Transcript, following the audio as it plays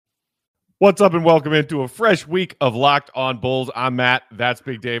What's up and welcome into a fresh week of Locked On Bulls. I'm Matt. That's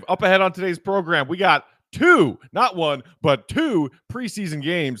Big Dave. Up ahead on today's program, we got two, not one, but two preseason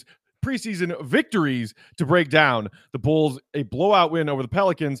games, preseason victories to break down. The Bulls, a blowout win over the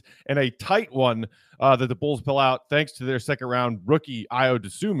Pelicans, and a tight one that the Bulls pull out thanks to their second round rookie, Ayo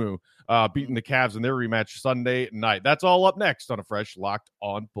Dosunmu, beating the Cavs in their rematch Sunday night. That's all up next on a fresh Locked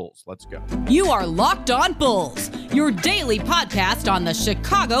On Bulls. Let's go. You are Locked On Bulls, your daily podcast on the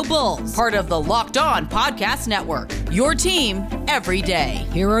Chicago Bulls, part of the Locked On Podcast Network, your team every day.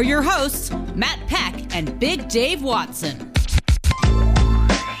 Here are your hosts, Matt Peck and Big Dave Watson.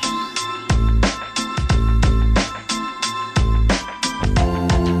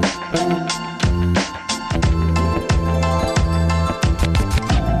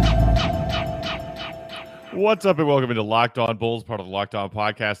 What's up and welcome into Locked On Bulls, part of the Locked On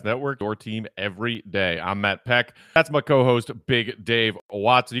Podcast Network, your team every day. I'm Matt Peck. That's my co-host, Big Dave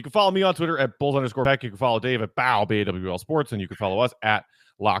Watson. You can follow me on Twitter at Bulls_Peck. You can follow Dave at BAL, BAWL Sports, and you can follow us at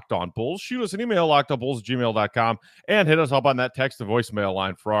Locked On Bulls. Shoot us an email, lockedonbulls@gmail.com, and hit us up on that text to voicemail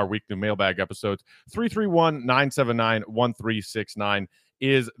line for our weekly mailbag episodes. 331-979-1369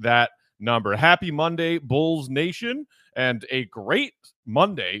 is that number. Happy Monday, Bulls Nation, and a great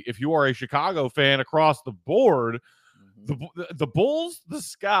Monday if you are a Chicago fan across the board. The Bulls, the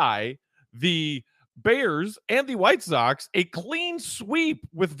Sky, the Bears, and the White Sox, a clean sweep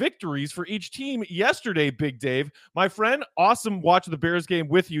with victories for each team yesterday, Big Dave. My friend, awesome watching the Bears game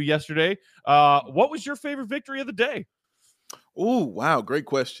with you yesterday. What was your favorite victory of the day? Oh, wow. Great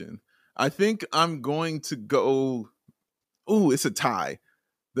question. I think I'm going to go, it's a tie.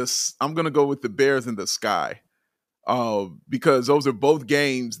 I'm going to go with the Bears and the Sky. Because those are both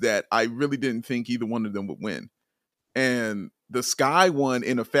games that I really didn't think either one of them would win. And the Sky won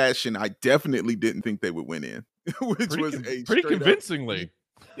in a fashion I definitely didn't think they would win in, which was pretty convincingly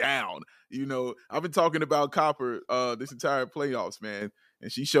down. You know, I've been talking about Copper this entire playoffs, man,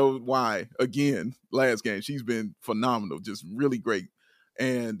 and she showed why again last game. She's been phenomenal, just really great.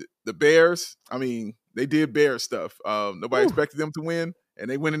 And the Bears, I mean, they did Bear stuff. Nobody expected them to win, and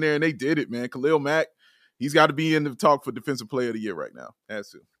they went in there and they did it, man. Khalil Mack, he's got to be in the talk for Defensive Player of the Year right now. Has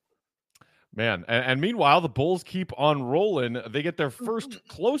to. Man, and meanwhile, the Bulls keep on rolling. They get their first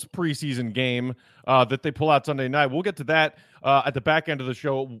close preseason game that they pull out Sunday night. We'll get to that at the back end of the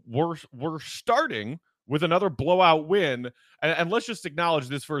show. We're starting with another blowout win, and let's just acknowledge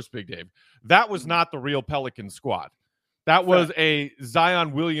this first, Big Dave. That was not the real Pelicans squad. That was a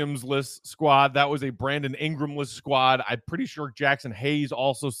Zion Williams-less squad. That was a Brandon Ingram-less squad. I'm pretty sure Jackson Hayes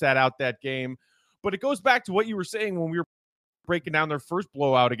also sat out that game. But it goes back to what you were saying when we were breaking down their first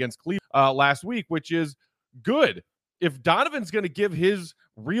blowout against Cleveland last week, which is good. If Donovan's going to give his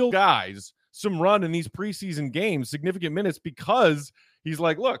real guys some run in these preseason games, significant minutes, because he's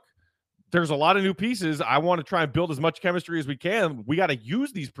like, look, there's a lot of new pieces. I want to try and build as much chemistry as we can. We got to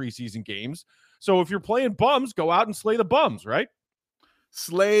use these preseason games. So if you're playing bums, go out and slay the bums, right?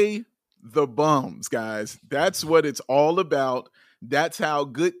 Slay the bums, guys. That's what it's all about. That's how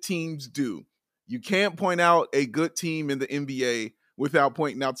good teams do. You can't point out a good team in the NBA without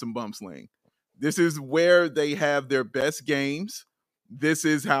pointing out some bum slaying. This is where they have their best games. This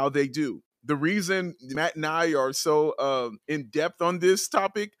is how they do. The reason Matt and I are so in depth on this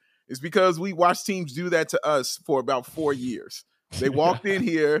topic is because we watched teams do that to us for about 4 years. They walked in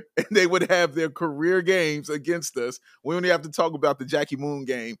here and they would have their career games against us. We only have to talk about the Jackie Moon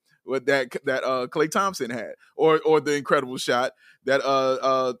game with that Klay Thompson had, or the incredible shot that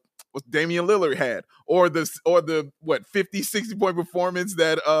what Damian Lillard had, or the 50-60 point performance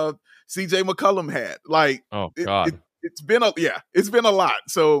that CJ McCollum had. Like, oh god, it's been a lot.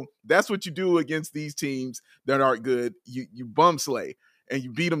 So that's what you do against these teams that aren't good. You bum slay and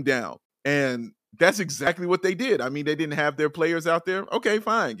you beat them down, and that's exactly what they did. I mean, they didn't have their players out there. Okay,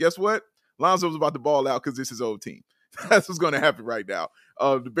 fine. Guess what? Lonzo's about to ball out because this is his old team. That's what's going to happen right now.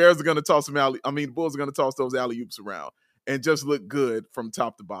 The Bears are going to toss the Bulls are going to toss those alley-oops around and just look good from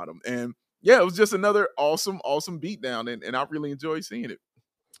top to bottom. And yeah, it was just another awesome beatdown, and I really enjoyed seeing it.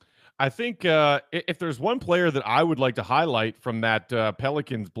 I think if there's one player that I would like to highlight from that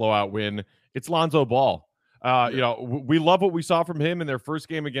Pelicans blowout win, it's Lonzo Ball. You know, we love what we saw from him in their first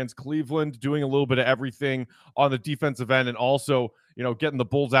game against Cleveland, doing a little bit of everything on the defensive end, and also, you know, getting the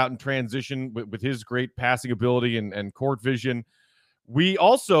Bulls out in transition with his great passing ability and court vision. We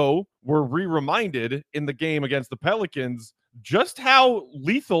also were reminded in the game against the Pelicans just how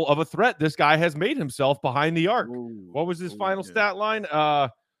lethal of a threat this guy has made himself behind the arc. What was his final stat line?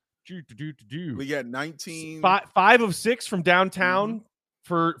 We got 19. 5 of 6 from downtown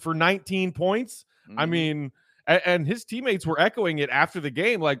for 19 points. I mean, and his teammates were echoing it after the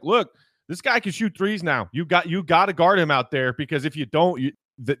game. Like, look, this guy can shoot threes now. You got to guard him out there, because if you don't,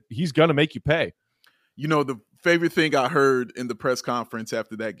 he's going to make you pay. You know, the favorite thing I heard in the press conference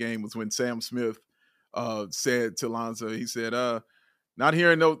after that game was when Sam Smith said to Lonzo, he said, not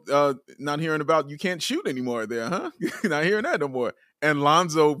hearing about you can't shoot anymore there, huh? Not hearing that no more. And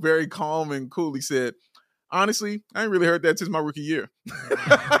Lonzo, very calm and cool, he said, honestly, I ain't really heard that since my rookie year.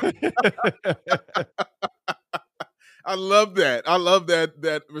 I love that. I love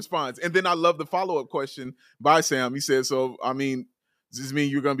that response. And then I love the follow-up question by Sam. He said, so, I mean, does this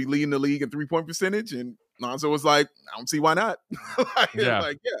mean you're going to be leading the league in three-point percentage? And Lonzo was like, I don't see why not.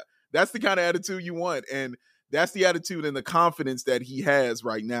 Yeah, that's the kind of attitude you want. And that's the attitude and the confidence that he has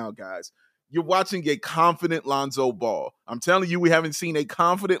right now, guys. You're watching a confident Lonzo Ball. I'm telling you, we haven't seen a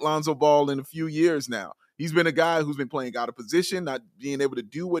confident Lonzo Ball in a few years now. He's been a guy who's been playing out of position, not being able to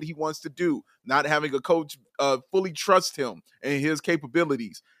do what he wants to do, not having a coach fully trust him and his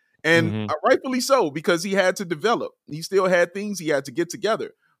capabilities. And rightfully so, because he had to develop. He still had things he had to get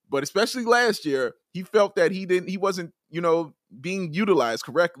together. But especially last year, he felt that he wasn't, being utilized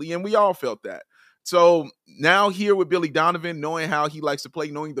correctly. And we all felt that. So now here with Billy Donovan, knowing how he likes to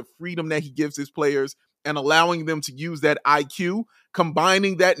play, knowing the freedom that he gives his players and allowing them to use that IQ,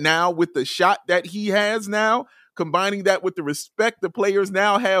 combining that now with the shot that he has now, combining that with the respect the players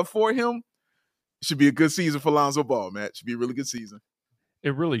now have for him, should be a good season for Lonzo Ball, man. It should be a really good season.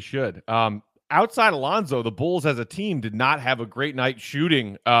 It really should. Outside Alonzo, the Bulls as a team did not have a great night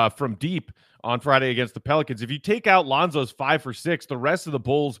shooting from deep on Friday against the Pelicans. If you take out Lonzo's 5 for 6, the rest of the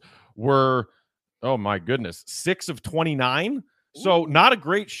Bulls were, oh my goodness, 6 of 29. So not a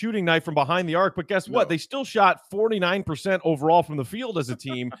great shooting night from behind the arc, but guess what? They still shot 49% overall from the field as a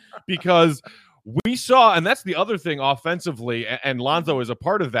team, because we saw, and that's the other thing offensively, and Lonzo is a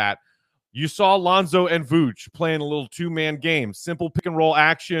part of that. You saw Lonzo and Vooch playing a little two-man game, simple pick-and-roll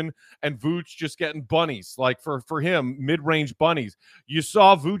action, and Vooch just getting bunnies, like for him, mid-range bunnies. You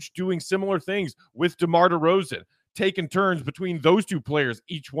saw Vooch doing similar things with DeMar DeRozan, taking turns between those two players,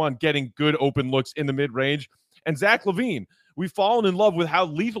 each one getting good open looks in the mid-range. And Zach LaVine, we've fallen in love with how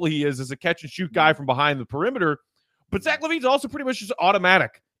lethal he is as a catch-and-shoot guy from behind the perimeter, but Zach LaVine's also pretty much just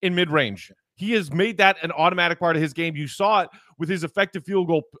automatic in mid-range. He has made that an automatic part of his game. You saw it with his effective field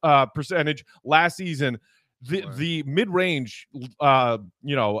goal percentage last season. The mid-range,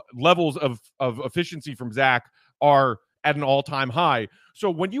 levels of efficiency from Zach are at an all-time high. So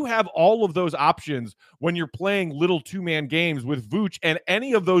when you have all of those options, when you're playing little two-man games with Vooch and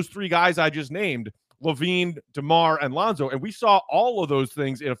any of those three guys I just named, LaVine, DeMar, and Lonzo, and we saw all of those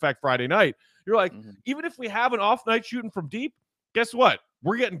things in effect Friday night, you're like, even if we have an off night shooting from deep, guess what?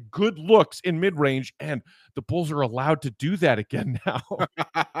 We're getting good looks in mid-range, and the Bulls are allowed to do that again now.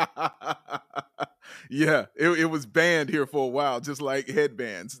 Yeah, it was banned here for a while, just like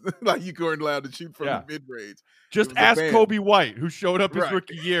headbands. Like you weren't allowed to shoot from the mid-range. Just ask Kobe White, who showed up his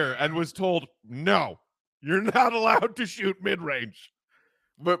rookie year and was told, no, you're not allowed to shoot mid-range.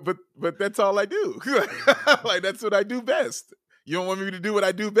 But that's all I do. Like, that's what I do best. You don't want me to do what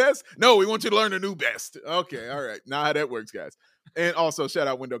I do best? No, we want you to learn a new best. Okay, all right. Now how that works, guys. And also, shout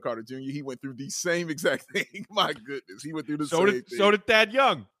out Wendell Carter Jr. He went through the same exact thing. My goodness. He went through the same thing. So did Thad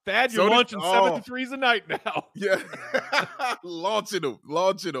Young. Thad, you're launching 7 threes a night now. Yeah. Launching them.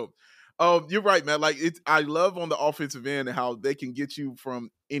 You're right, man. Like, I love on the offensive end how they can get you from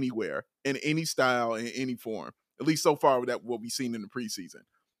anywhere, in any style, in any form. At least so far with that what we've seen in the preseason.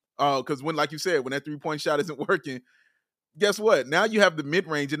 Because when, like you said, when that three-point shot isn't working, guess what? Now you have the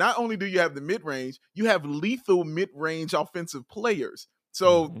mid-range. And not only do you have the mid-range, you have lethal mid-range offensive players.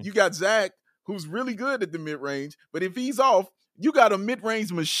 So you got Zach, who's really good at the mid-range. But if he's off, you got a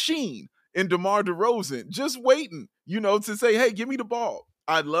mid-range machine in DeMar DeRozan just waiting, to say, hey, give me the ball.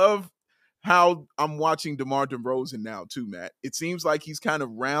 I love how I'm watching DeMar DeRozan now too, Matt. It seems like he's kind of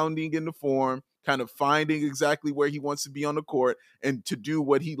rounding into form, kind of finding exactly where he wants to be on the court and to do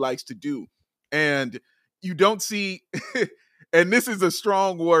what he likes to do. And you don't see, and this is a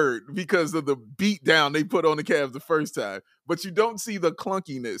strong word because of the beat down they put on the Cavs the first time, but you don't see the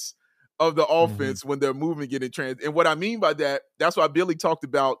clunkiness of the offense when they're moving it in trans. And what I mean by that, that's why Billy talked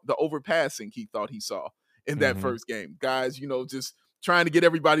about the overpassing he thought he saw in that first game. Guys, just trying to get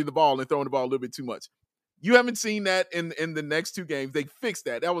everybody the ball and throwing the ball a little bit too much. You haven't seen that in the next two games. They fixed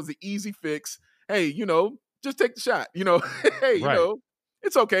that. That was the easy fix. Hey, just take the shot. Hey,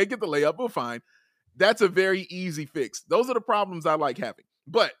 it's okay. Get the layup. We're fine. That's a very easy fix. Those are the problems I like having.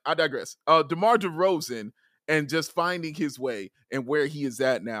 But I digress. DeMar DeRozan and just finding his way and where he is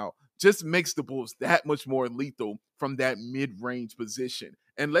at now just makes the Bulls that much more lethal from that mid-range position.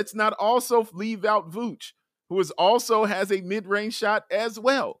 And let's not also leave out Vooch, who also has a mid-range shot as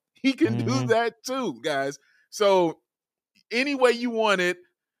well. He can do that too, guys. So any way you want it,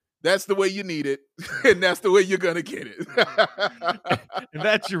 that's the way you need it, and that's the way you're going to get it. And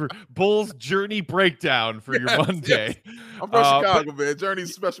that's your Bulls journey breakdown for your Monday. Yes. I'm from Chicago, man.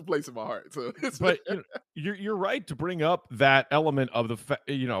 Journey's a special place in my heart. So but you're right to bring up that element of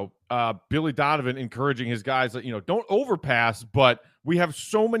Billy Donovan encouraging his guys that, don't overpass, but we have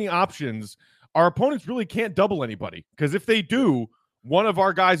so many options. Our opponents really can't double anybody, because if they do, one of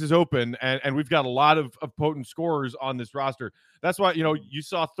our guys is open, and we've got a lot of potent scorers on this roster. That's why, you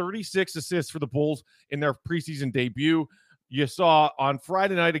saw 36 assists for the Bulls in their preseason debut. You saw on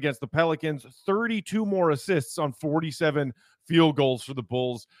Friday night against the Pelicans, 32 more assists on 47 field goals for the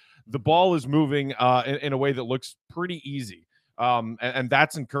Bulls. The ball is moving in a way that looks pretty easy, and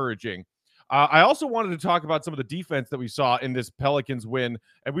that's encouraging. I also wanted to talk about some of the defense that we saw in this Pelicans win,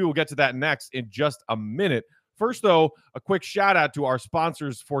 and we will get to that next in just a minute. First, though, a quick shout out to our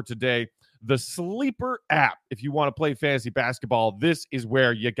sponsors for today, the Sleeper app. If you want to play fantasy basketball, this is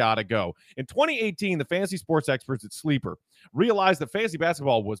where you got to go. In 2018, the fantasy sports experts at Sleeper realized that fantasy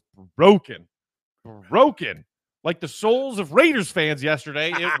basketball was broken. Like the souls of Raiders fans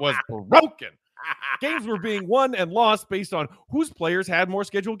yesterday, it was broken. Games were being won and lost based on whose players had more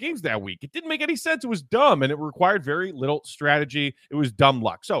scheduled games that week. It didn't make any sense. It was dumb, and it required very little strategy. It was dumb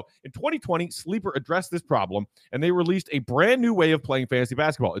luck. So in 2020, Sleeper addressed this problem, and they released a brand new way of playing fantasy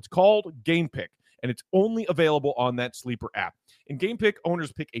basketball. It's called Game Pick, and it's only available on that Sleeper app. In Game Pick,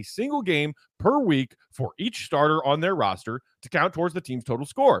 owners pick a single game per week for each starter on their roster to count towards the team's total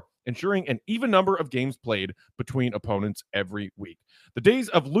score, ensuring an even number of games played between opponents every week. The days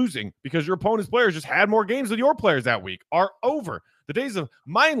of losing because your opponent's players just had more games than your players that week are over. The days of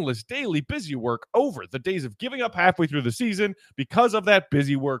mindless daily busy work over. The days of giving up halfway through the season because of that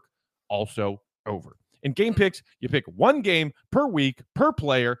busy work also over. In Game Picks, you pick one game per week per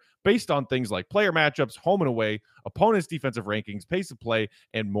player based on things like player matchups, home and away, opponents' defensive rankings, pace of play,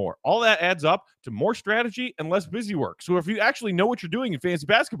 and more. All that adds up to more strategy and less busy work. So if you actually know what you're doing in fantasy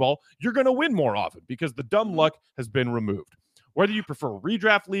basketball, you're going to win more often because the dumb luck has been removed. Whether you prefer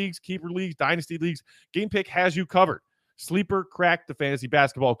redraft leagues, keeper leagues, dynasty leagues, Game Pick has you covered. Sleeper cracked the fantasy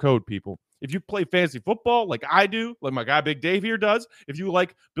basketball code, people. If you play fantasy football like I do, like my guy Big Dave here does, if you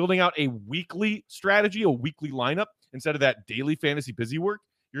like building out a weekly strategy, a weekly lineup instead of that daily fantasy busy work,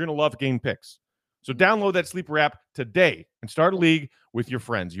 you're going to love Game Picks. So download that Sleeper app today and start a league with your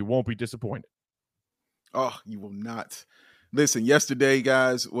friends. You won't be disappointed. Oh, you will not. Listen, yesterday,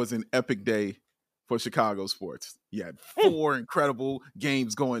 guys, was an epic day for Chicago sports. You had 4 incredible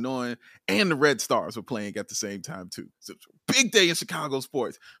games going on, and the Red Stars were playing at the same time too. So it's a big day in Chicago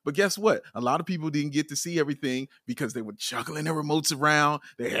sports. But guess what? A lot of people didn't get to see everything because they were juggling their remotes around.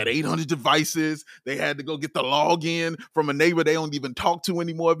 They had 800 devices. They had to go get the login from a neighbor they don't even talk to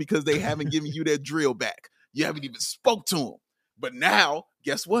anymore because they haven't given you their drill back. You haven't even spoke to them. But now,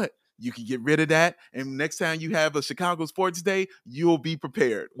 guess what? You can get rid of that. And next time you have a Chicago Sports Day, you'll be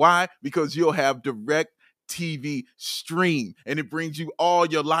prepared. Why? Because you'll have direct TV stream, and it brings you all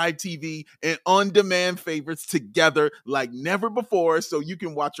your live TV and on-demand favorites together like never before, so you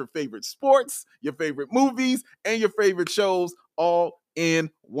can watch your favorite sports, your favorite movies, and your favorite shows all in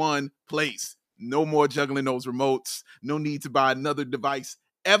one place. No more juggling those remotes. No need to buy another device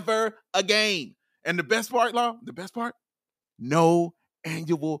ever again. And the best part, Law, no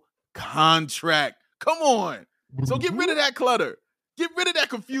annual contract. Come on. So get rid of that clutter. Get rid of that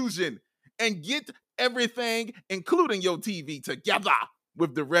confusion and get everything, including your TV, together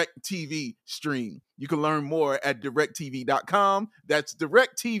with DirecTV Stream. You can learn more at directtv.com. That's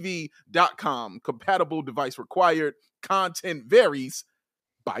directtv.com. Compatible device required. Content varies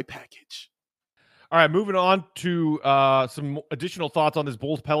by package. All right, moving on to some additional thoughts on this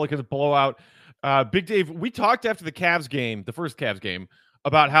Bulls-Pelicans blowout. Big Dave, we talked after the Cavs game, the first Cavs game,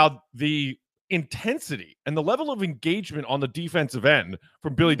 about how the intensity and the level of engagement on the defensive end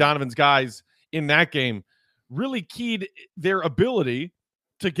from Billy Donovan's guys in that game really keyed their ability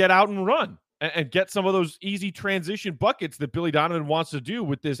to get out and run and get some of those easy transition buckets that Billy Donovan wants to do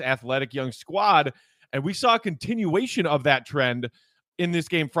with this athletic young squad. And we saw a continuation of that trend in this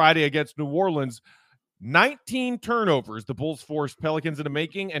game Friday against New Orleans. 19 turnovers the Bulls forced Pelicans into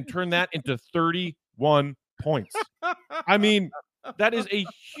making and turned that into 31 points. I mean, that is a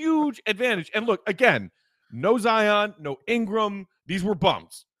huge advantage. And look, again, no Zion, no Ingram. These were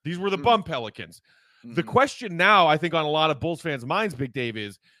bums. These were the bum Pelicans. The question now, I think, on a lot of Bulls fans' minds, Big Dave,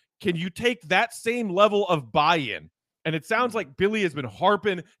 is can you take that same level of buy-in? And it sounds like Billy has been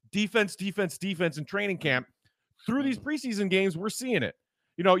harping defense in training camp. Through these preseason games, we're seeing it.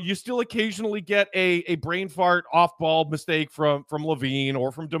 you still occasionally get a brain fart off ball mistake from Levine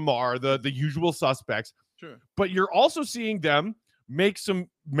or from DeMar, the usual suspects. Sure. But you're also seeing them make some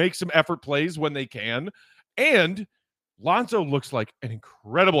effort plays when they can. And Lonzo looks like an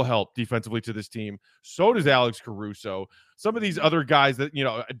incredible help defensively to this team. So does Alex Caruso. Some of these other guys that,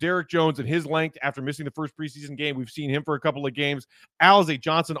 Derek Jones and his length after missing the first preseason game, we've seen him for a couple of games. Alize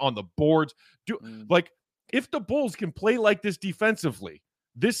Johnson on the boards. If the Bulls can play like this defensively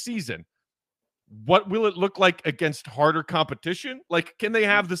this season, what will it look like against harder competition? Like, can they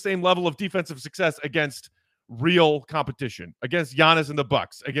have the same level of defensive success against real competition, against Giannis and the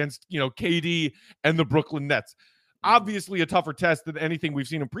Bucks, against, KD and the Brooklyn Nets? Obviously a tougher test than anything we've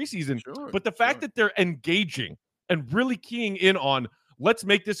seen in preseason, but the fact that they're engaging and really keying in on, let's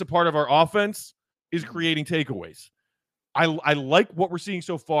make this a part of our offense, is creating takeaways. I like what we're seeing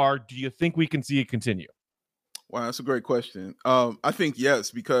so far. Do you think we can see it continue? Wow, that's a great question. I think yes,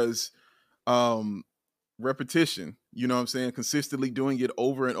 because repetition, consistently doing it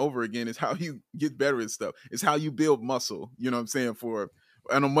over and over again is how you get better at stuff. It's how you build muscle, for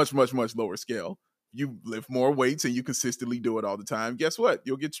on a much, much, much lower scale. You lift more weights and you consistently do it all the time. Guess what?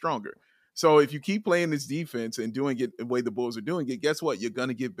 You'll get stronger. So if you keep playing this defense and doing it the way the Bulls are doing it, guess what? You're going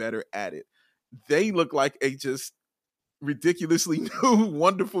to get better at it. They look like a just ridiculously new,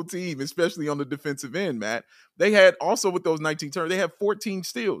 wonderful team, especially on the defensive end, Matt. They had also with those 19 turns, they had 14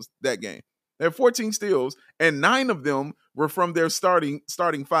 steals that game. They had 14 steals, and 9 of them were from their starting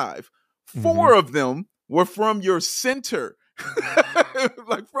 5. 4 of them were from your center.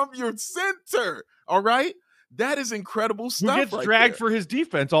 Like from your center. All right. That is incredible stuff. Who gets dragged for his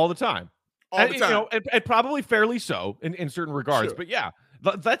defense all the time. And probably fairly so in certain regards. Sure. But yeah,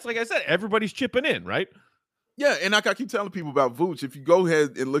 that's like I said, everybody's chipping in, right? Yeah, and like I keep telling people about Vooch, if you go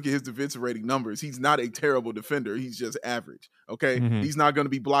ahead and look at his defensive rating numbers, he's not a terrible defender. He's just average, okay? He's not going to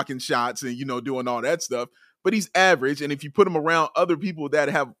be blocking shots and, doing all that stuff, but he's average. And if you put him around other people that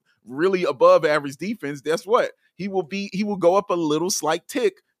have really above average defense, guess what? He will go up a little slight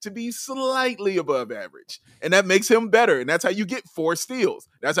tick to be slightly above average. And that makes him better. And that's how you get 4 steals.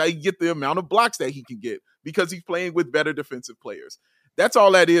 That's how you get the amount of blocks that he can get because he's playing with better defensive players. That's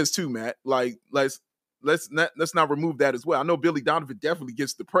all that is too, Matt. Like, let's not remove that as well. I know Billy Donovan definitely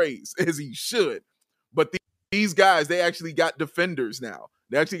gets the praise as he should, but these guys, they actually got defenders now.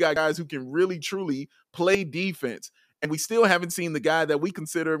 They actually got guys who can really truly play defense. And we still haven't seen the guy that we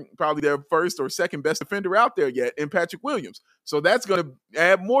consider probably their first or second best defender out there yet in Patrick Williams. So that's going to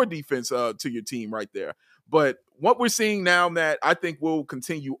add more defense to your team right there. But what we're seeing now, Matt, I think will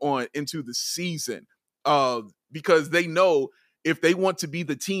continue on into the season because they know if they want to be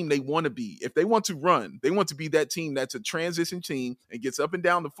the team they want to be, if they want to run, they want to be that team that's a transition team and gets up and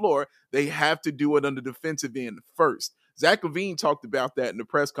down the floor, they have to do it on the defensive end first. Zach LaVine talked about that in the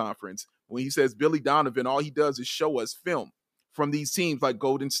press conference when he says Billy Donovan, all he does is show us film from these teams like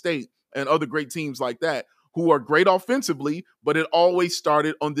Golden State and other great teams like that who are great offensively, but it always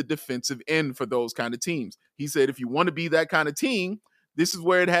started on the defensive end for those kind of teams. He said, if you want to be that kind of team, this is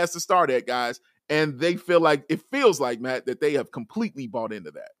where it has to start at, guys. And they feels like, Matt, that they have completely bought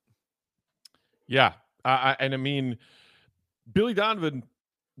into that. Yeah. And I mean, Billy Donovan,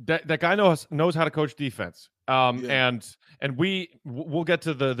 that guy knows how to coach defense. And we'll get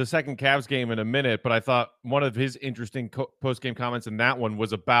to the second Cavs game in a minute, but I thought one of his interesting post-game comments in that one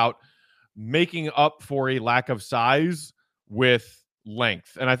was about making up for a lack of size with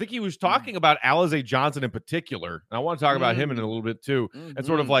length. And I think he was talking about Alize Johnson in particular. And I want to talk about him in a little bit too. And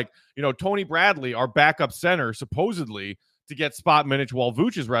sort of like, Tony Bradley, our backup center, supposedly to get spot minutes while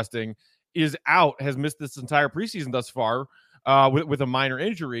Vooch is resting, is out, has missed this entire preseason thus far with a minor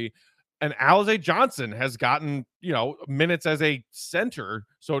injury. And Alize Johnson has gotten, minutes as a center,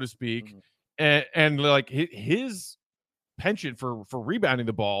 so to speak. And like his penchant for rebounding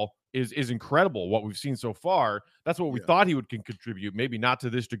the ball is incredible. What we've seen so far, that's what we thought he can contribute, maybe not to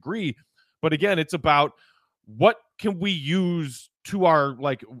this degree. But again, it's about what can we use to our,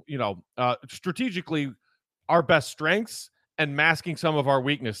 strategically our best strengths and masking some of our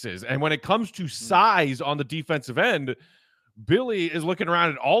weaknesses. And when it comes to size on the defensive end, Billy is looking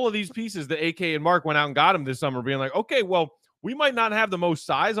around at all of these pieces that AK and Mark went out and got him this summer, being like, okay, well, we might not have the most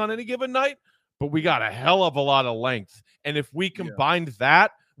size on any given night, but we got a hell of a lot of length. And if we combined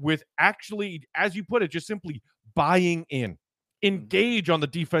that with actually, as you put it, just simply buying in, engage on the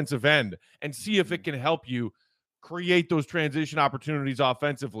defensive end and see if it can help you create those transition opportunities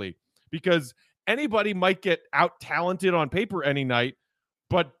offensively, because anybody might get out talented on paper any night,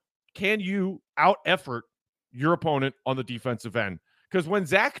 but can you out effort your opponent on the defensive end? Because when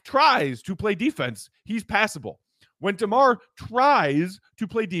Zach tries to play defense, he's passable. When DeMar tries to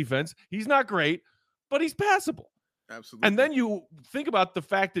play defense, he's not great, but he's passable. Absolutely. And then you think about the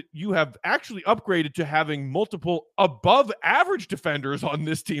fact that you have actually upgraded to having multiple above average defenders on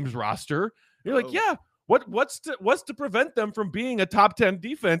this team's roster. You're like, yeah, what's to prevent them from being a top 10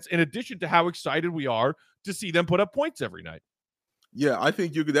 defense, in addition to how excited we are to see them put up points every night? Yeah, I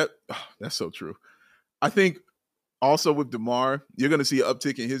think that's so true. I think also with DeMar, you're going to see an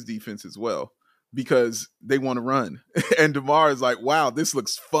uptick in his defense as well, because they want to run. And DeMar is like, wow, this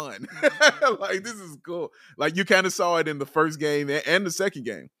looks fun. Like, this is cool. Like, you kind of saw it in the first game and the second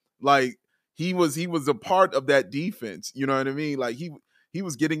game. Like, he was a part of that defense. You know what I mean? Like, he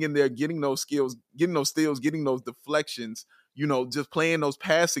was getting in there, getting those skills, getting those steals, getting those deflections, just playing those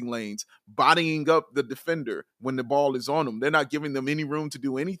passing lanes, bodying up the defender when the ball is on them. They're not giving them any room to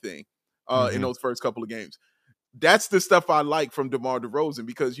do anything in those first couple of games. That's the stuff I like from DeMar DeRozan,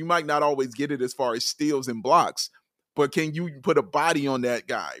 because you might not always get it as far as steals and blocks, but can you put a body on that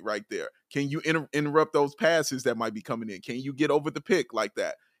guy right there? Can you interrupt those passes that might be coming in? Can you get over the pick like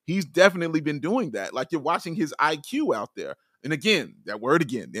that? He's definitely been doing that. Like, you're watching his IQ out there. And again, that word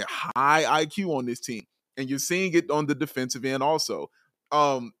again, they're high IQ on this team. And you're seeing it on the defensive end also.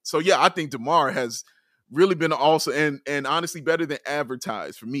 So yeah, I think DeMar has really been also, and honestly, better than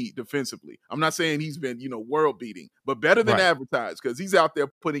advertised for me defensively. I'm not saying he's been, world beating, but better than advertised, because he's out there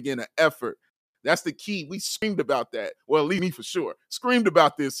putting in an effort. That's the key. We screamed about that. Well, at least me for sure. Screamed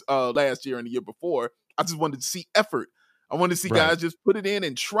about this last year and the year before. I just wanted to see effort. I wanted to see guys just put it in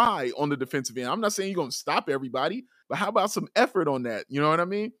and try on the defensive end. I'm not saying you're going to stop everybody, but how about some effort on that? You know what I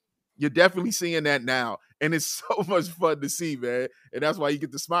mean? You're definitely seeing that now. And it's so much fun to see, man. And that's why you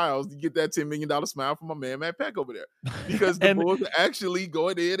get the smiles. You get that $10 million smile from my man, Matt Peck, over there. Because the Bulls are actually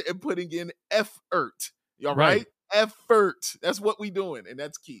going in and putting in effort. All right? Effort. That's what we doing. And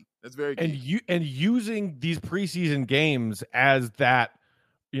that's key. That's very key. And using these preseason games as that,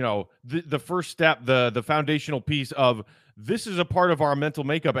 the first step, the foundational piece of, this is a part of our mental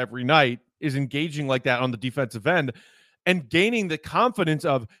makeup every night, is engaging like that on the defensive end. And gaining the confidence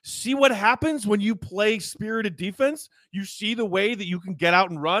of, see what happens when you play spirited defense. You see the way that you can get out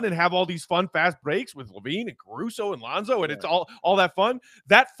and run and have all these fun, fast breaks with Levine and Caruso and Lonzo, and it's all that fun.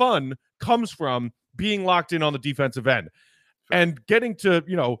 That fun comes from being locked in on the defensive end and getting to,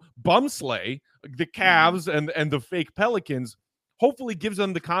 bum slay the Cavs and the fake Pelicans. Hopefully gives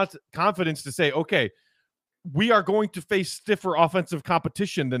them the confidence to say, okay, we are going to face stiffer offensive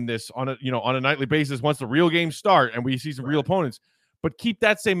competition than this on a nightly basis once the real games start and we see some real opponents. But keep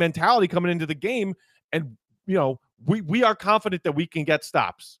that same mentality coming into the game, and we are confident that we can get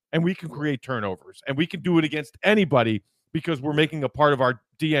stops and we can create turnovers and we can do it against anybody, because we're making a part of our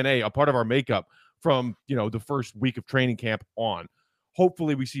DNA, a part of our makeup from the first week of training camp on.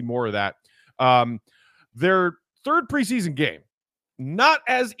 Hopefully we see more of that. Their third preseason game. Not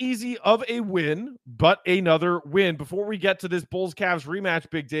as easy of a win, but another win. Before we get to this Bulls-Cavs rematch,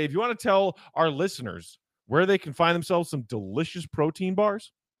 Big Dave, you want to tell our listeners where they can find themselves some delicious protein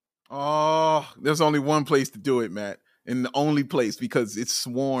bars? Oh, there's only one place to do it, Matt. And the only place, because it's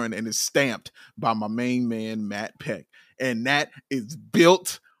sworn and it's stamped by my main man, Matt Peck. And that is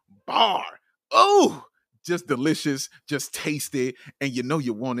Built Bar. Oh, just delicious, just tasty, and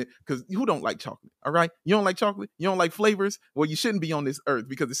you want it, because who don't like chocolate, all right? You don't like chocolate? You don't like flavors? Well, you shouldn't be on this earth,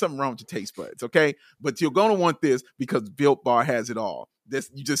 because there's something wrong with your taste buds, okay? But you're going to want this, because Built Bar has it all.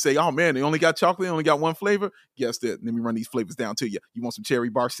 You just say, oh, man, they only got chocolate, they only got one flavor? Guess that. Let me run these flavors down to you. You want some cherry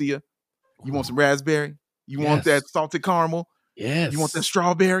barcia? You want some raspberry? You want that salted caramel? Yes. You want that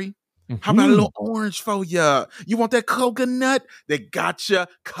strawberry? How about a little orange for you? You want that coconut? They got you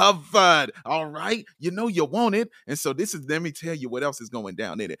covered. All right. You want it. And so let me tell you what else is going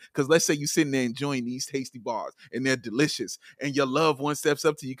down in it. Because let's say you're sitting there enjoying these tasty bars and they're delicious, and your loved one steps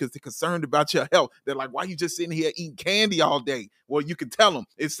up to you because they're concerned about your health. They're like, why are you just sitting here eating candy all day? Well, you can tell them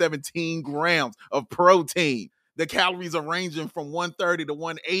it's 17 grams of protein. The calories are ranging from 130 to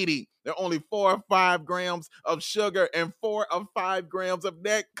 180. There are only 4 or 5 grams of sugar and 4 or 5 grams of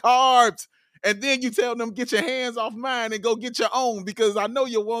net carbs. And then you tell them, get your hands off mine and go get your own, because I know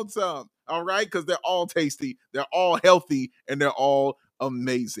you want some. All right? Because they're all tasty, they're all healthy, and they're all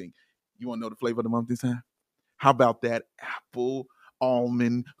amazing. You want to know the flavor of the month this time? How about that apple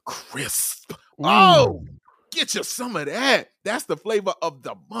almond crisp? Ooh. Oh, get you some of that. That's the flavor of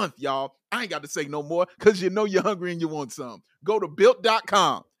the month, y'all. I ain't got to say no more, because you're hungry and you want some. Go to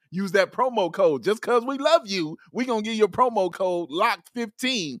Built.com. Use that promo code. Just because we love you, we're going to give you a promo code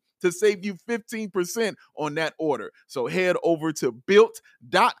LOCKED15 to save you 15% on that order. So head over to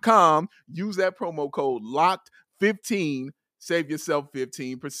Built.com. Use that promo code LOCKED15. Save yourself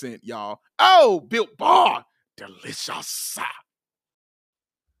 15%, y'all. Oh, Built Bar. delicious.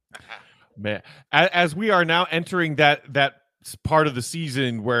 Man, as we are now entering that part of the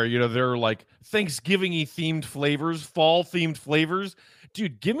season where, you know, there are like Thanksgiving-y themed flavors, fall themed flavors.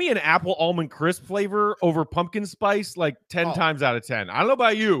 Dude, give me an apple almond crisp flavor over pumpkin spice like 10 times out of 10. I don't know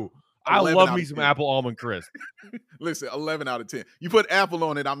about you. I love me some 10. apple almond crisp. Listen, 11 out of 10. You put apple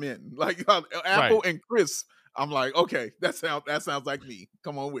on it, I'm in. Like apple and crisp, I'm like, okay, that sounds like me.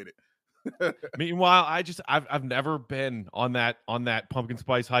 Come on with it. Meanwhile, I've never been on that pumpkin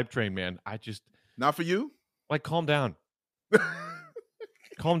spice hype train, man. Not for you? Like, calm down.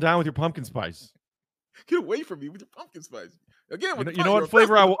 Calm down with your pumpkin spice. Get away from me with your pumpkin spice. Again, you know what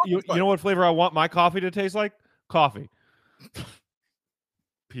flavor you know what flavor I want my coffee to taste like? Coffee.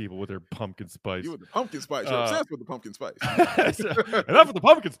 People with their pumpkin spice. You with the pumpkin spice. You're obsessed with the pumpkin spice. Enough with the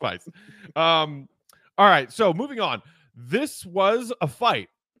pumpkin spice. All right, so moving on. This was a fight.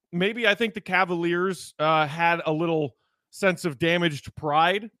 Maybe I think the Cavaliers had a little sense of damaged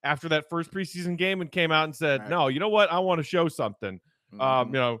pride after that first preseason game and came out and said, no, you know what? I want to show something. You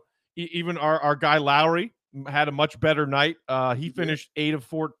know, even our guy Lowry had a much better night. He finished 8 of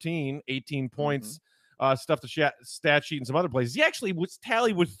 14, 18 points, stuffed the stat sheet and some other places. He actually was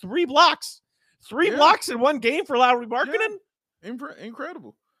tallied with 3 blocks. 3 blocks in one game for Lowry Markkanen. Yeah.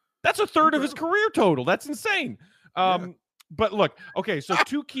 Incredible. That's a third of his career total. That's insane. But look, okay, so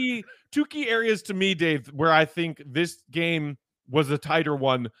two key areas to me, Dave, where I think this game was a tighter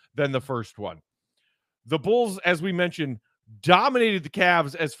one than the first one. The Bulls, as we mentioned, dominated the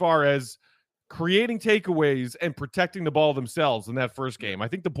Cavs as far as creating takeaways and protecting the ball themselves in that first game. I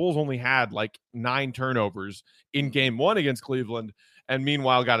think the Bulls only had like 9 turnovers in game 1 against Cleveland, and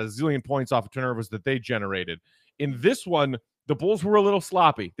meanwhile got a zillion points off of turnovers that they generated. In this one, the Bulls were a little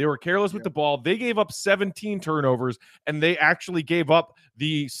sloppy. They were careless with the ball. They gave up 17 turnovers, and they actually gave up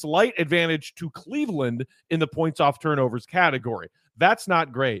the slight advantage to Cleveland in the points off turnovers category. That's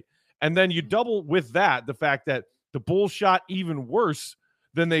not great. And then you double with that the fact that the Bulls shot even worse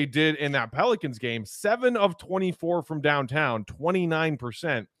than they did in that Pelicans game. 7 of 24 from downtown,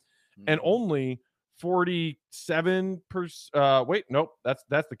 29%, and only 47%. Wait, nope, that's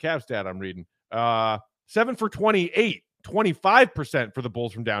the Cavs stat I'm reading. 7 for 28. 25% for the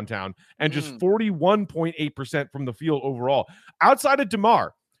Bulls from downtown and just 41.8% from the field overall. Outside of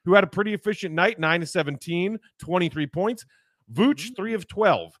DeMar, who had a pretty efficient night, 9 of 17, 23 points. Vooch, 3 of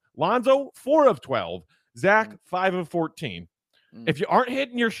 12. Lonzo, 4 of 12. Zach, 5 of 14. If you aren't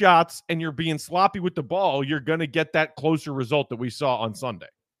hitting your shots and you're being sloppy with the ball, you're going to get that closer result that we saw on Sunday.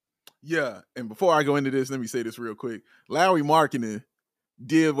 Yeah, and before I go into this, let me say this real quick. Lowry Markkanen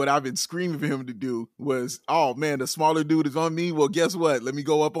did what I've been screaming for him to do was, oh man, the smaller dude is on me. Well, guess what? Let me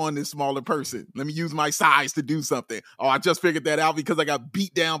go up on this smaller person. Let me use my size to do something. Oh, I just figured that out because I got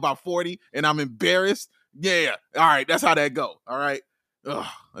beat down by 40 and I'm embarrassed. Yeah. All right. That's how that go. All right. Ugh,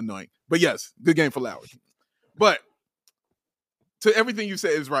 annoying. But yes, good game for Lowry. But to everything you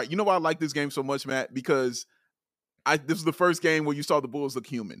said is right. You know why I like this game so much, Matt? Because this is the first game where you saw the Bulls look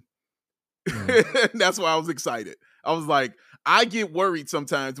human. That's why I was excited. I was like, I get worried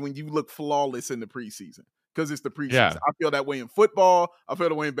sometimes when you look flawless in the preseason because it's the preseason. Yeah. I feel that way in football. I feel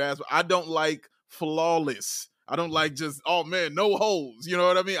that way in basketball. I don't like flawless. I don't like just, oh man, no holes. You know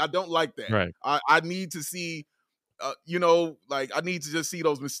what I mean? I don't like that. Right. I need to see, I need to just see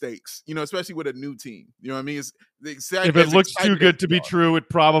those mistakes, especially with a new team. You know what I mean? If it looks too good to be true, it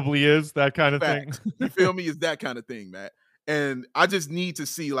probably is, that kind of thing. You feel me? It's that kind of thing, Matt. And I just need to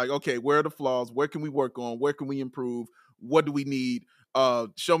see, like, okay, where are the flaws? Where can we work on? Where can we improve? What do we need?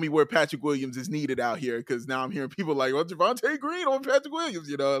 Show me where Patrick Williams is needed out here, because now I'm hearing people like, well, Javonte Green or Patrick Williams,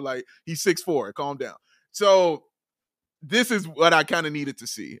 like he's 6'4", calm down. So this is what I kind of needed to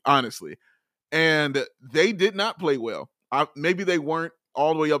see, honestly. And they did not play well. Maybe they weren't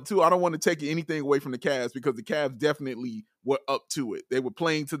all the way up to. I don't want to take anything away from the Cavs because the Cavs definitely were up to it. They were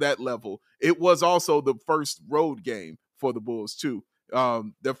playing to that level. It was also the first road game for the Bulls too.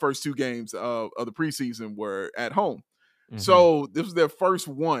 Their first 2 games of the preseason were at home. So this was their first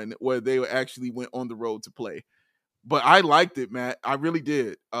one where they actually went on the road to play. But I liked it, Matt. I really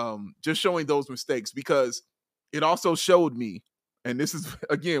did. Just showing those mistakes, because it also showed me, and this is,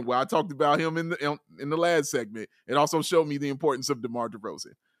 again, where I talked about him in the last segment, it also showed me the importance of DeMar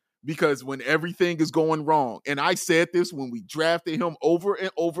DeRozan. Because when everything is going wrong, and I said this when we drafted him over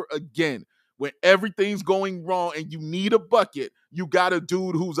and over again, when everything's going wrong and you need a bucket, you got a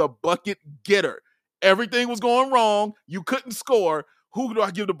dude who's a bucket getter. Everything was going wrong. You couldn't score. Who do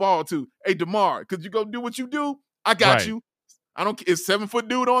I give the ball to? Hey, DeMar, because you go do what you do. I got you. Is 7-foot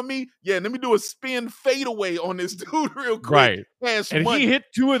dude on me? Yeah, let me do a spin fadeaway on this dude real quick. Right. Cash And money. he hit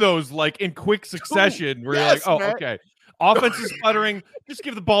 2 of those like in quick succession where you're like, oh, Matt. okay. Offense is sputtering. Just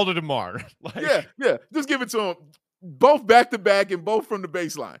give the ball to DeMar. Yeah. Just give it to him. Both back to back and both from the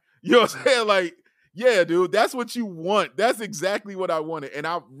baseline. You know what I'm saying? Like, yeah, dude, that's what you want. That's exactly what I wanted. And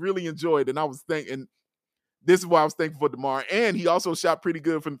I really enjoyed it. And I was thinking, this is why I was thankful for DeMar. And he also shot pretty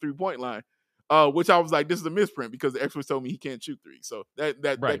good from the 3-point line, which I was like, this is a misprint because the experts told me he can't shoot 3. So that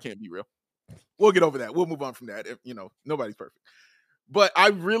can't be real. We'll get over that. We'll move on from that. Nobody's perfect. But I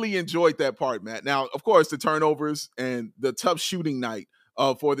really enjoyed that part, Matt. Now, of course, the turnovers and the tough shooting night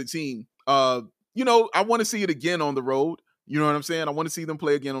for the team. I want to see it again on the road. You know what I'm saying? I want to see them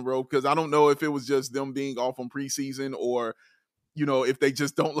play again on the road because I don't know if it was just them being off on preseason or, if they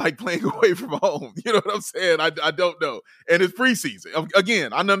just don't like playing away from home. You know what I'm saying? I don't know. And it's preseason.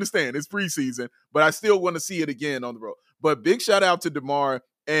 Again, I understand it's preseason, but I still want to see it again on the road. But big shout out to DeMar.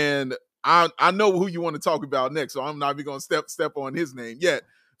 And I know who you want to talk about next, so I'm not even going to step on his name yet.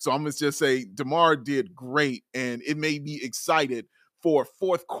 So I'm going to just say DeMar did great, and it made me excited for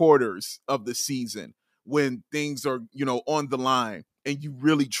fourth quarters of the season when things are, on the line and you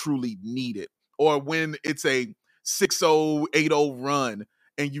really, truly need it. Or when it's a 6-0, 8-0 run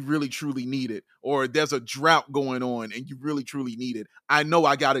and you really, truly need it. Or there's a drought going on and you really, truly need it. I know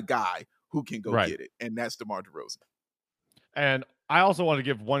I got a guy who can go get it, and that's DeMar DeRozan. And I also want to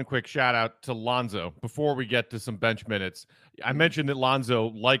give one quick shout out to Lonzo before we get to some bench minutes. I mentioned that Lonzo,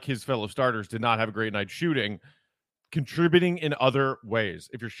 like his fellow starters, did not have a great night shooting, contributing in other ways.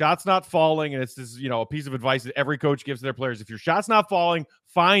 If your shot's not falling, and it's this, a piece of advice that every coach gives to their players, if your shot's not falling,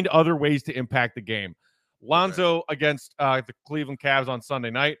 find other ways to impact the game. Lonzo against the Cleveland Cavs on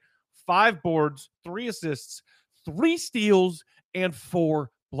Sunday night, 5 boards, 3 assists, 3 steals, and 4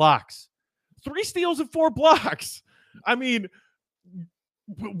 blocks. 3 steals and 4 blocks. I mean,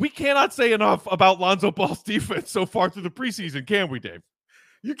 we cannot say enough about Lonzo Ball's defense so far through the preseason, can we, Dave?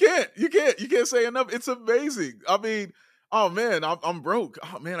 You can't say enough. It's amazing. I mean, oh man, I'm broke.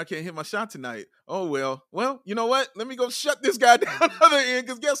 Oh man, I can't hit my shot tonight. Oh well, you know what? Let me go shut this guy down the other end,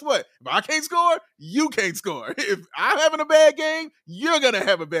 because guess what? If I can't score, you can't score. If I'm having a bad game, you're gonna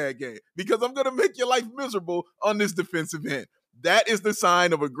have a bad game because I'm gonna make your life miserable on this defensive end. That is the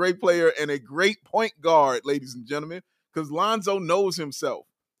sign of a great player and a great point guard, ladies and gentlemen, because Lonzo knows himself.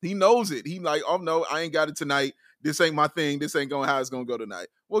 He knows it. He like, oh no, I ain't got it tonight. This ain't my thing. This ain't going how it's going to go tonight.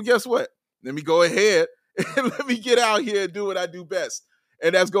 Well, guess what? Let me go ahead and let me get out here and do what I do best.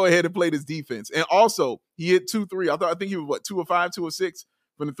 And that's go ahead and play this defense. And also, he hit 2 3. I think he was 2 of 5, 2 of 6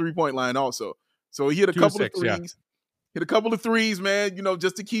 from the 3-point line also. So he hit a couple of threes. Yeah. Hit a couple of threes, man,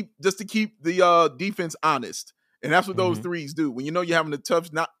 just to keep the defense honest. And that's what those threes do. When you're having a tough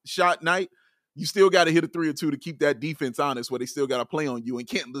shot night, you still got to hit a 3 or 2 to keep that defense honest, where they still got to play on you and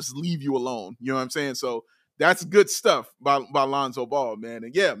can't just leave you alone. You know what I'm saying? So that's good stuff by Lonzo Ball, man.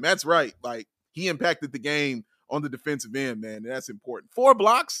 And yeah, Matt's right. Like, he impacted the game on the defensive end, man. And that's important. 4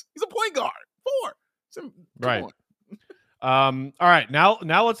 blocks. He's a point guard. 4. Right. All right. Now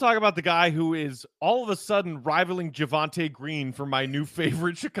let's talk about the guy who is all of a sudden rivaling Javonte Green for my new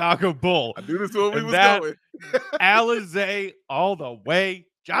favorite Chicago Bull. I knew this where we was going. Alize all the way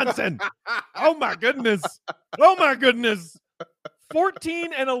Johnson. Oh my goodness. Oh my goodness.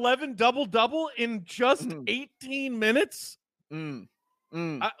 14 and 11 double-double in just 18 minutes.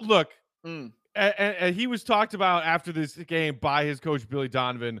 Look, and he was talked about after this game by his coach, Billy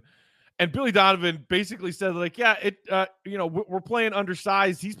Donovan. And Billy Donovan basically said, like, yeah, we're playing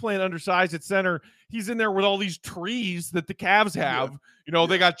undersized. He's playing undersized at center. He's in there with all these trees that the Cavs have. Yeah.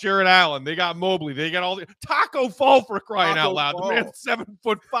 They got Jared Allen. They got Mobley. They got all the Taco Fall, for crying out loud. The man's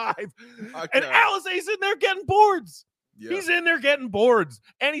 7'5", and Alize's in there getting boards. Yeah. He's in there getting boards,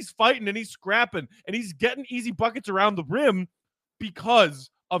 and he's fighting, and he's scrapping, and he's getting easy buckets around the rim because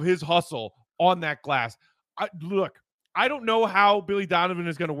of his hustle on that glass. I don't know how Billy Donovan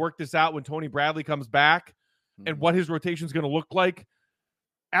is going to work this out when Tony Bradley comes back and what his rotation is going to look like.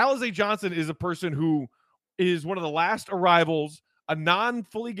 Alize Johnson is a person who is one of the last arrivals, a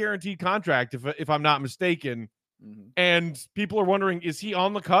non-fully guaranteed contract, if I'm not mistaken. And people are wondering, is he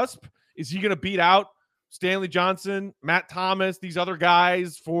on the cusp? Is he going to beat out Stanley Johnson, Matt Thomas, these other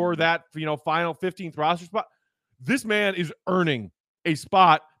guys for that, final 15th roster spot? This man is earning a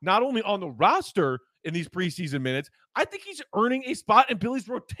spot not only on the roster in these preseason minutes, I think he's earning a spot in Billy's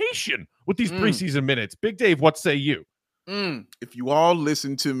rotation with these preseason minutes. Big Dave, what say you? If you all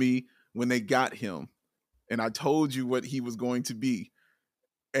listened to me when they got him, and I told you what he was going to be,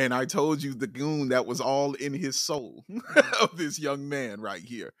 and I told you the goon that was all in his soul of this young man right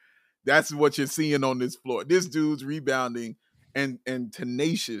here, that's what you're seeing on this floor. This dude's rebounding and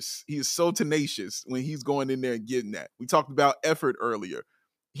tenacious. He is so tenacious when he's going in there and getting that. We talked about effort earlier.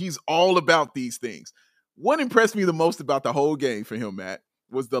 He's all about these things. What impressed me the most about the whole game for him, Matt,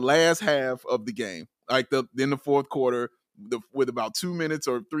 was the last half of the game, like in the fourth quarter, with about 2 minutes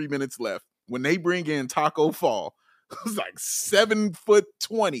or 3 minutes left, when they bring in Taco Fall, who's like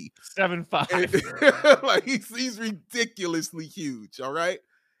 7'20", 7'5". like he's ridiculously huge. All right,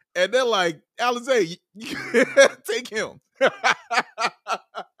 and they're like, Alizé, take him.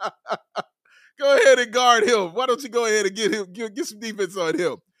 Go ahead and guard him. Why don't you go ahead and get some defense on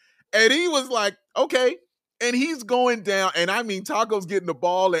him? And he was like, okay. And he's going down. And I mean, Taco's getting the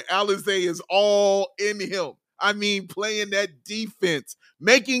ball, and Alizé is all in him. I mean, playing that defense,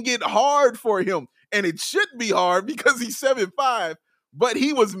 making it hard for him. And it shouldn't be hard because he's 7'5", but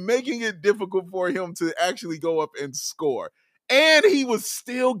he was making it difficult for him to actually go up and score. And he was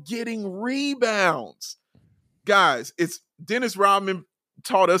still getting rebounds. Guys, Dennis Rodman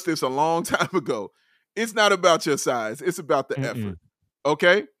taught us this a long time ago. It's not about your size. It's about the effort.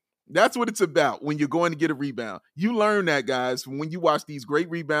 Okay? That's what it's about when you're going to get a rebound. You learn that, guys, when you watch these great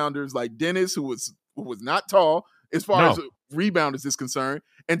rebounders like Dennis, who was not tall as far as rebounders is concerned,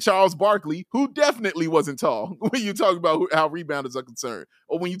 and Charles Barkley, who definitely wasn't tall when you talk about how rebounders are concerned.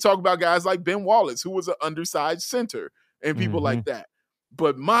 Or when you talk about guys like Ben Wallace, who was an undersized center, and people like that.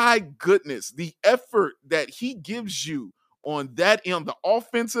 But my goodness, the effort that he gives you on that end, the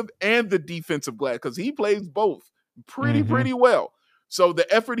offensive and the defensive glass, because he plays both pretty well. So the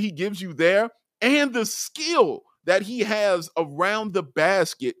effort he gives you there and the skill that he has around the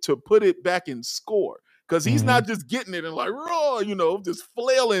basket to put it back and score. Because he's not just getting it and like, raw, just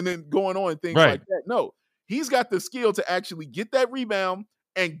flailing and going on and things like that. No, he's got the skill to actually get that rebound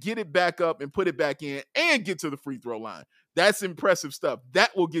and get it back up and put it back in and get to the free throw line. That's impressive stuff.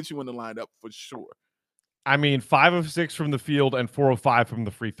 That will get you in the lineup for sure. I mean, 5 of 6 from the field and 4 of 5 from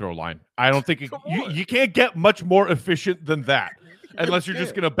the free throw line. I don't think you can't get much more efficient than that, unless you're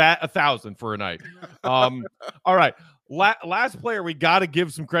just going to bat 1,000 for a night. All right. Last player we got to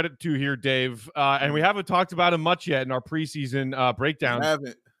give some credit to here, Dave, and we haven't talked about him much yet in our preseason breakdown.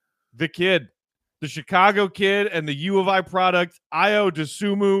 The kid, the Chicago kid and the U of I product, Ayo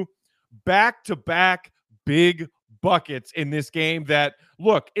Dosunmu, back-to-back big buckets in this game that,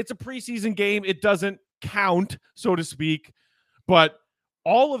 look, it's a preseason game. It doesn't count, so to speak, but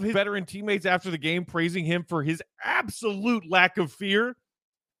all of his veteran teammates after the game praising him for his absolute lack of fear.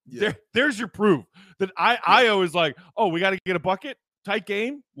 There's your proof that Ayo is like, oh, we got to get a bucket, tight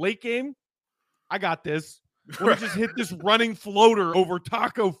game, late game. I got this. Let me just hit this running floater over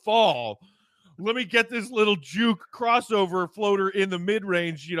Taco Fall. Let me get this little juke crossover floater in the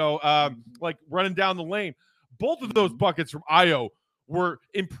mid-range, like running down the lane. Both of those buckets from Ayo were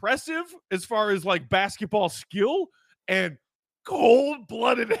impressive as far as like basketball skill and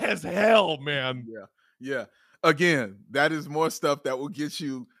cold-blooded as hell, man. Yeah. Again, that is more stuff that will get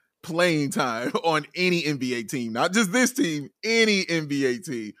you playing time on any NBA team, not just this team, any NBA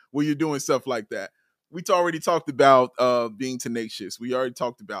team where you're doing stuff like that. We already talked about being tenacious. We already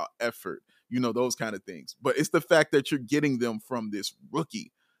talked about effort, those kind of things. But it's the fact that you're getting them from this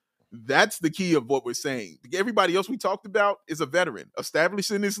rookie. That's the key of what we're saying. Everybody else we talked about is a veteran,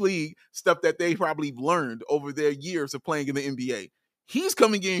 established in this league, stuff that they probably learned over their years of playing in the NBA. He's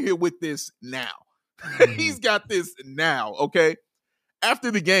coming in here with this now. He's got this now, okay?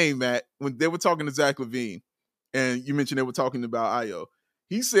 After the game, Matt, when they were talking to Zach LaVine, and you mentioned they were talking about Ayo,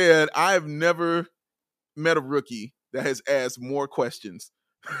 he said, I have never met a rookie that has asked more questions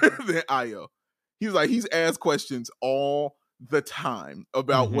than Ayo. He was like, he's asked questions all the time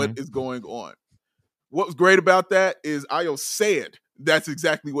about what is going on. What was great about that is Ayo said that's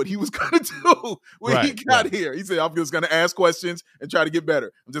exactly what he was going to do when he got here. He said, I'm just going to ask questions and try to get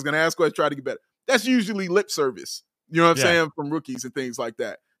better. I'm just going to ask questions, try to get better. That's usually lip service, you know what I'm saying, from rookies and things like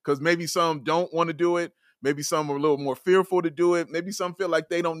that. Because maybe some don't want to do it. Maybe some are a little more fearful to do it. Maybe some feel like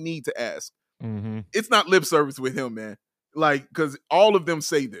they don't need to ask. It's not lip service with him, man. Like, because all of them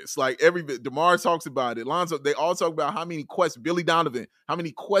say this. Like, DeMar talks about it. Lonzo, they all talk about how many questions, Billy Donovan, how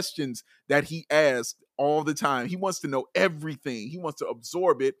many questions that he asks all the time. He wants to know everything. He wants to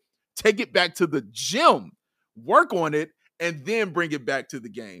absorb it, take it back to the gym, work on it, and then bring it back to the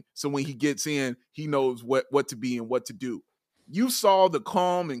game. So when he gets in, he knows what to be and what to do. You saw the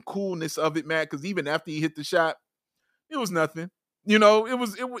calm and coolness of it, Matt, because even after he hit the shot, it was nothing.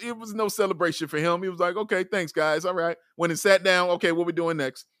 It was no celebration for him. He was like, okay, thanks, guys. All right. When it sat down, okay, what we doing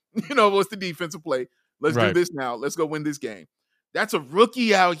next? What's the defensive play? Let's do this now. Let's go win this game. That's a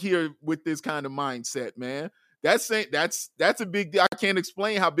rookie out here with this kind of mindset, man. That's a big deal. I can't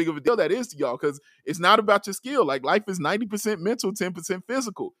explain how big of a deal that is to y'all because it's not about your skill. Like life is 90% mental, 10%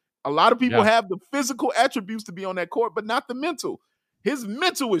 physical. A lot of people have the physical attributes to be on that court, but not the mental. His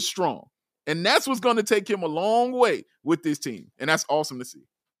mental is strong. And that's what's going to take him a long way with this team. And that's awesome to see.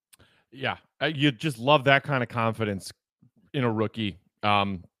 Yeah. You just love that kind of confidence in a rookie.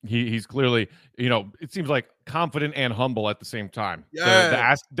 He's clearly, it seems like confident and humble at the same time.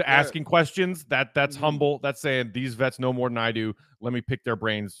 Asking questions, that's humble. That's saying these vets know more than I do. Let me pick their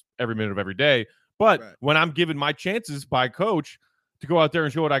brains every minute of every day. But when I'm given my chances by coach to go out there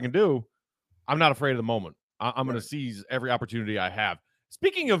and show what I can do, I'm not afraid of the moment. I'm going to seize every opportunity I have.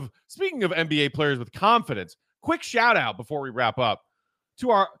 Speaking of NBA players with confidence, quick shout out before we wrap up to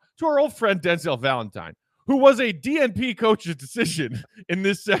our old friend Denzel Valentine, who was a DNP coach's decision in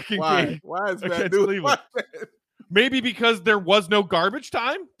this second game. Why is that doing? Maybe because there was no garbage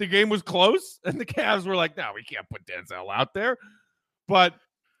time. The game was close, and the Cavs were like, no, we can't put Denzel out there. But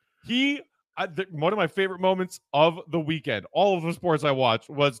one of my favorite moments of the weekend, all of the sports I watched,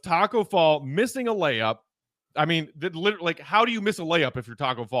 was Taco Fall missing a layup. I mean, literally, how do you miss a layup if you're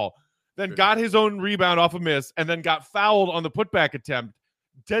Taco Fall? Then got his own rebound off a miss, and then got fouled on the putback attempt.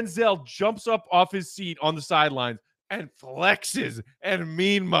 Denzel jumps up off his seat on the sidelines and flexes and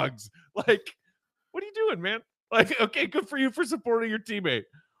mean mugs. Like, what are you doing, man? Like, okay, good for you for supporting your teammate.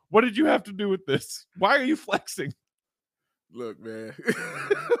 What did you have to do with this? Why are you flexing? Look, man.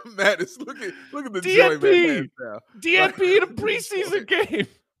 Matt is look at the DNP, joy man now. DNP in a preseason game.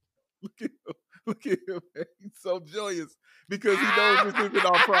 Look at him, man. He's so joyous because he knows this isn't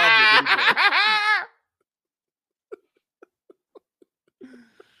our problem anymore.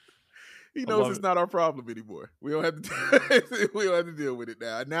 He knows it's not our problem anymore. We don't have to deal with it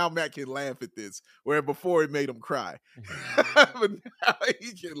now. Now Matt can laugh at this, where before it made him cry. But now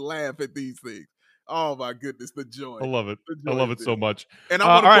he can laugh at these things. Oh my goodness, the joy. I love it. I love it so much. And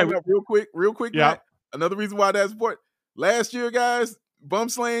I'm going to point out real quick, Matt. Another reason why that's important. Last year, guys, bum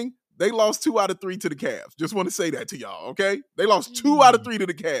slaying, they lost 2 out of 3 to the Cavs. Just want to say that to y'all, okay? They lost 2 out of 3 to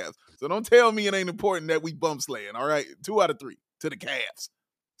the Cavs. So don't tell me it ain't important that we bum slaying, all right? 2 out of 3 to the Cavs.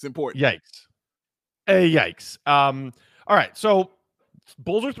 It's important. Yikes. Yikes. All right, so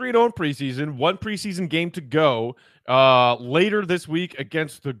Bulls are 3-0 in preseason. 1 preseason game to go later this week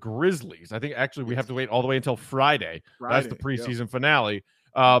against the Grizzlies. I think actually we have to wait all the way until Friday. That's the preseason finale.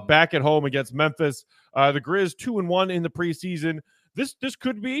 Back at home against Memphis. The Grizz 2-1 in the preseason. This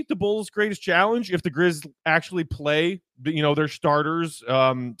could be the Bulls' greatest challenge if the Grizz actually play their starters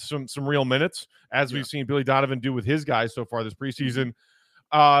some real minutes, as we've seen Billy Donovan do with his guys so far this preseason.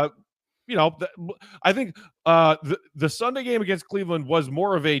 I think the Sunday game against Cleveland was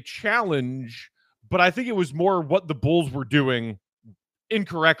more of a challenge, but I think it was more what the Bulls were doing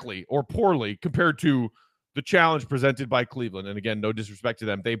incorrectly or poorly compared to the challenge presented by Cleveland. And again, no disrespect to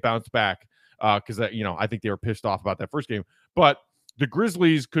them. They bounced back because I think they were pissed off about that first game. But the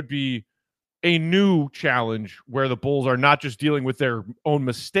Grizzlies could be a new challenge where the Bulls are not just dealing with their own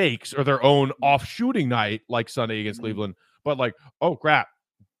mistakes or their own off shooting night like Sunday against Cleveland, but like, oh crap,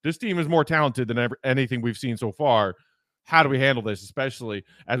 this team is more talented than anything we've seen so far. How do we handle this, especially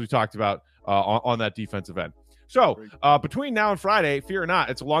as we talked about on that defensive end? So between now and Friday, fear not,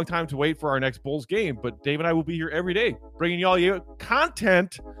 it's a long time to wait for our next Bulls game, but Dave and I will be here every day bringing you all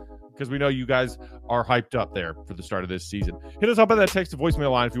content because we know you guys are hyped up there for the start of this season. Hit us up on that text to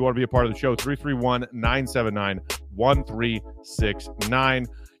voicemail line if you want to be a part of the show, 331-979-1369.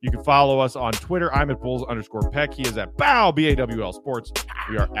 You can follow us on Twitter. I'm at Bulls_Peck. He is at BAWL Sports.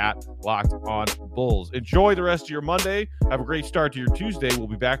 We are at Locked On Bulls. Enjoy the rest of your Monday. Have a great start to your Tuesday. We'll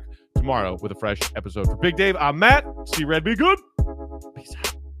be back tomorrow with a fresh episode. For Big Dave, I'm Matt. See Red, be good. Peace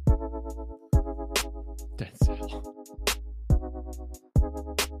out. Denzel.